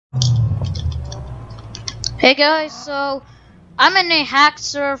Hey guys, so I'm in a hacked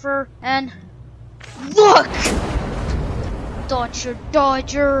server and look! Rodger,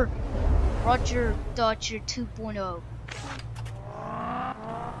 Rodger 2.0.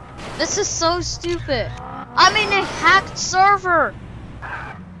 This is so stupid. I'm in a hacked server!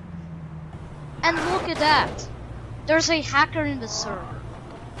 And look at that. There's a hacker in the server.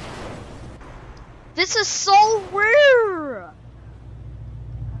 This is so rare!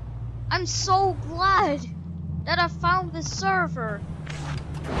 I'm so glad that I found this server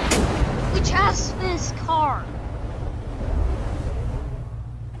which has this car.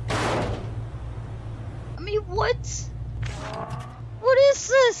 I mean, what? What is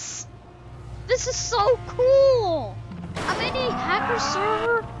this? This is so cool. I'm in a hacker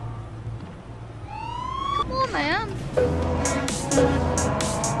server. Come on, man.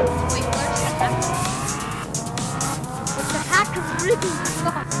 Wait, where's the hacker? But the hacker really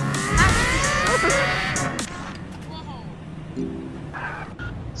got hacked the server.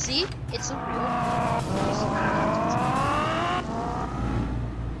 See? It's a real.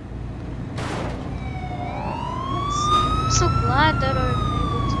 I'm so glad that I'm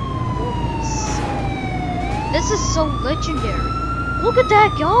able to record this. This is so legendary. Look at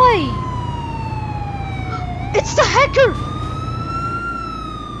that guy! It's the hacker!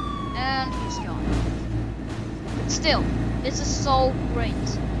 And he's gone. But still, this is so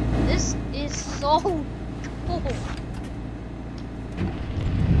great. This is so cool.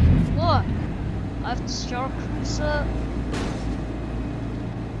 Look, I have the Star Cruiser,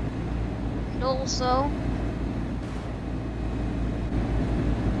 and also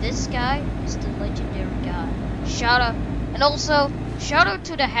this guy is the legendary guy. Shout out, and also shout out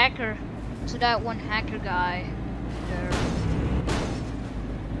to the hacker, to that one hacker guy there,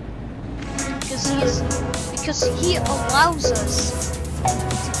 because he allows us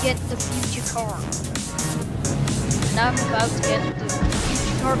to get the future car, and I'm about to get the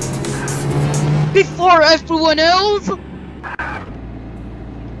before everyone else. What?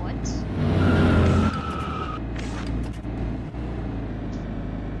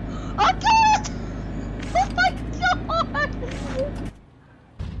 I got it! Oh my god!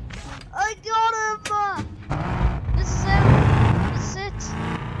 I got him! This is it. This is it.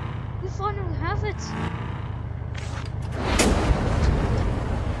 We finally have it.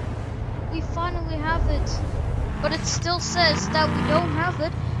 We finally have it. But it still says that we don't have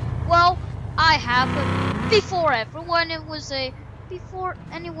it. Well, I have it before everyone. Before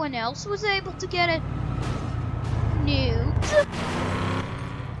anyone else was able to get it. Nuked.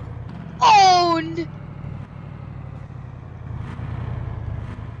 Owned.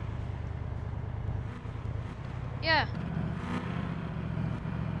 Yeah.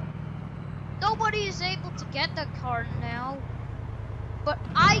 Nobody is able to get that card now. But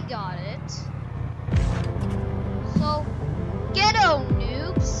I got it. So, get on,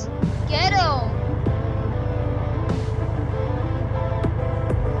 noobs! Get on!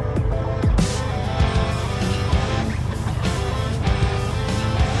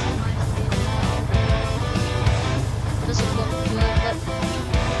 Doesn't look good, but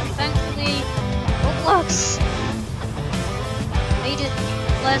thankfully, Roblox made it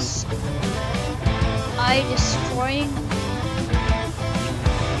less eye-destroying.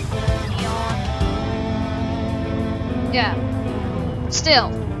 Yeah, still,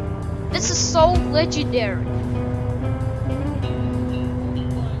 this is so legendary. I'm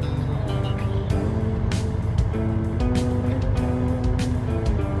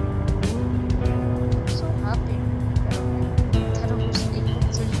so happy that I was able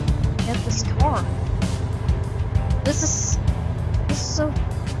to get this car. This is so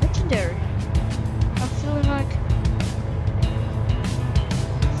legendary. I'm feeling like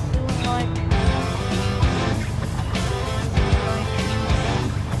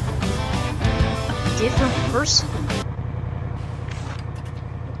different person.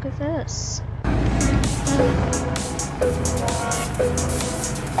 Look at this.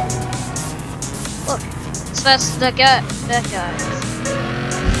 Look, it's that's that guy. That guy.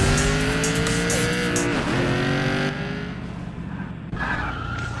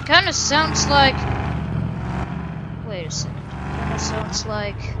 Kind of sounds like. Wait a second. Kind of sounds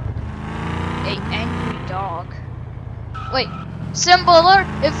like a angry dog. Wait. Symboler,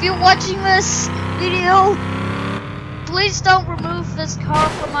 if you're watching this video, please don't remove this car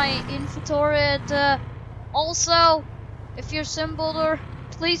from my inventory. And also, if you're Symboler,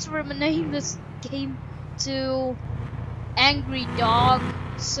 please rename this game to Angry Dog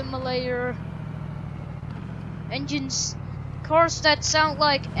Simulator. Engines, cars that sound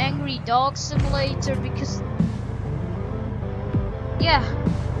like Angry Dog Simulator, because yeah,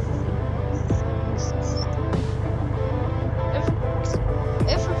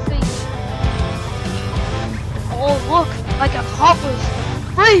 Everything. Oh look, I got hoppers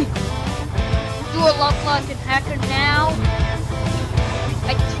free. Do I look like a hacker now?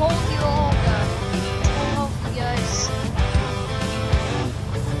 I told you all that. I told all you guys.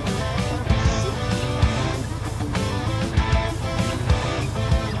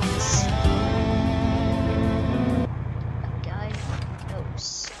 That guy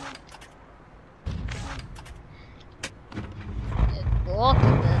knows. Look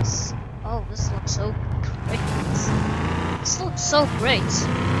at this. Oh, this looks so great. This looks so great.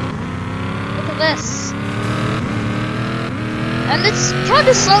 Look at this. And this kind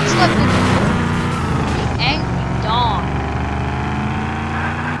of sounds like the angry dog.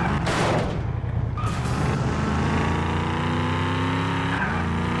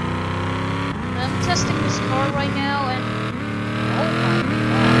 I'm testing this car right now, and oh my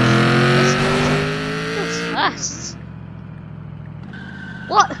gosh, this goes fast.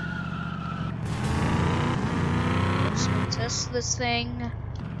 What? Let's go test this thing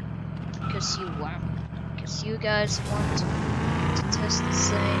because you want, because you guys want to test this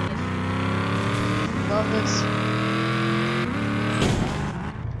thing. If you love this.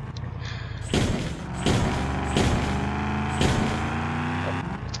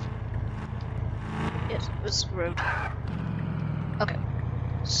 Yes, this road. Okay,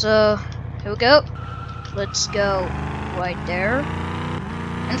 so here we go. Let's go right there.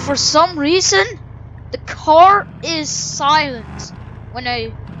 And for some reason, the car is silent when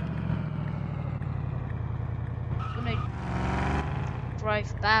I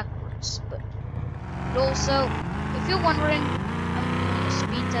drive backwards. But also, if you're wondering, I'm doing a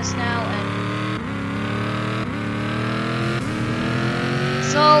speed test now, and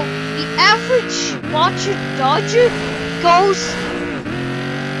so the average Rodger Dodger goes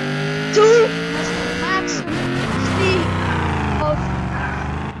to the maximum speed of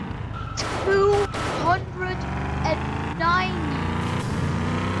 290.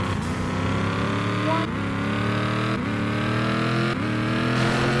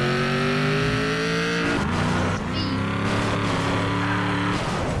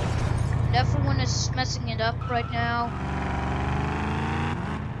 Everyone is messing it up right now.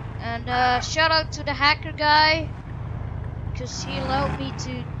 And shout out to the hacker guy, because he allowed me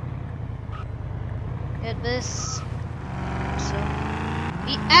to get this. So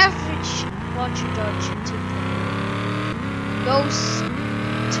the average Rodger Dodger goes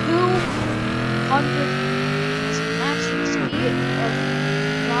 200 maximum speed of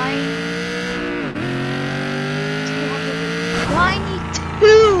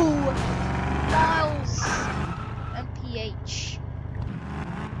 292 miles mph.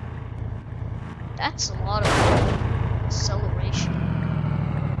 That's a lot of acceleration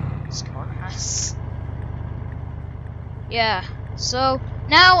this car has. Yeah, so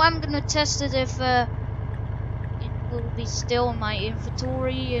now I'm gonna test it if it will be still in my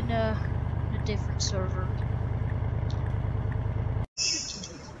inventory in a different server.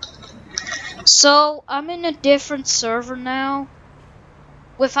 So I'm in a different server now,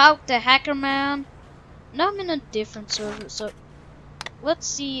 without the hacker man. Now I'm in a different server, so let's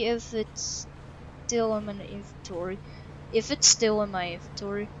see if it's still in my inventory. If it's still in my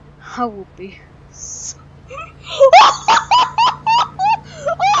inventory, I will be so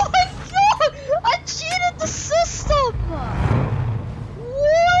oh my god! I cheated the system!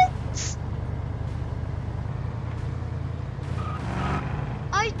 What?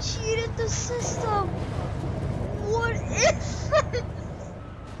 I cheated the system! What is this?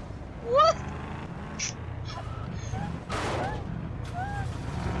 What?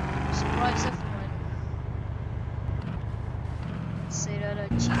 Surprise everyone. Say that I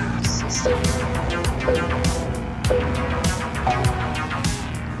cheated the system.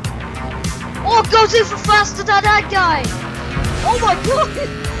 Oh, it goes even faster than that guy! Oh my god!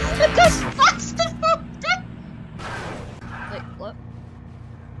 It goes faster than that! Wait, what?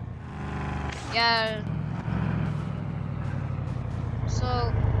 Yeah.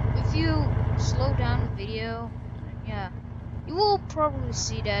 So, if you slow down the video, yeah, you will probably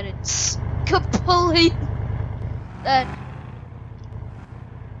see that it's complete. That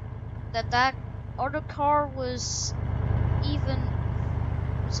other car was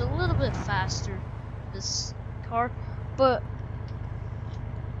a little bit faster, this car, but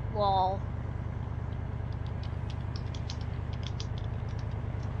lol.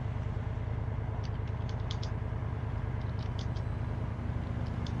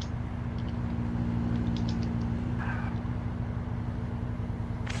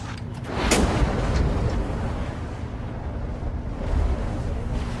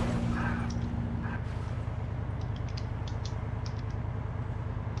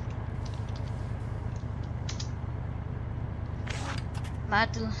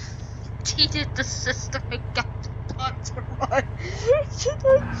 Madeline cheated the system and got the pots right.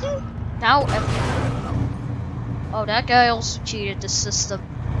 Now oh, that guy also cheated the system.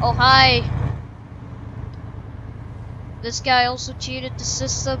 Oh, hi. This guy also cheated the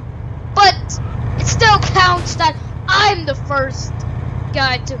system. But it still counts that I'm the first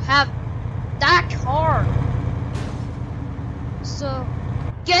guy to have that car. So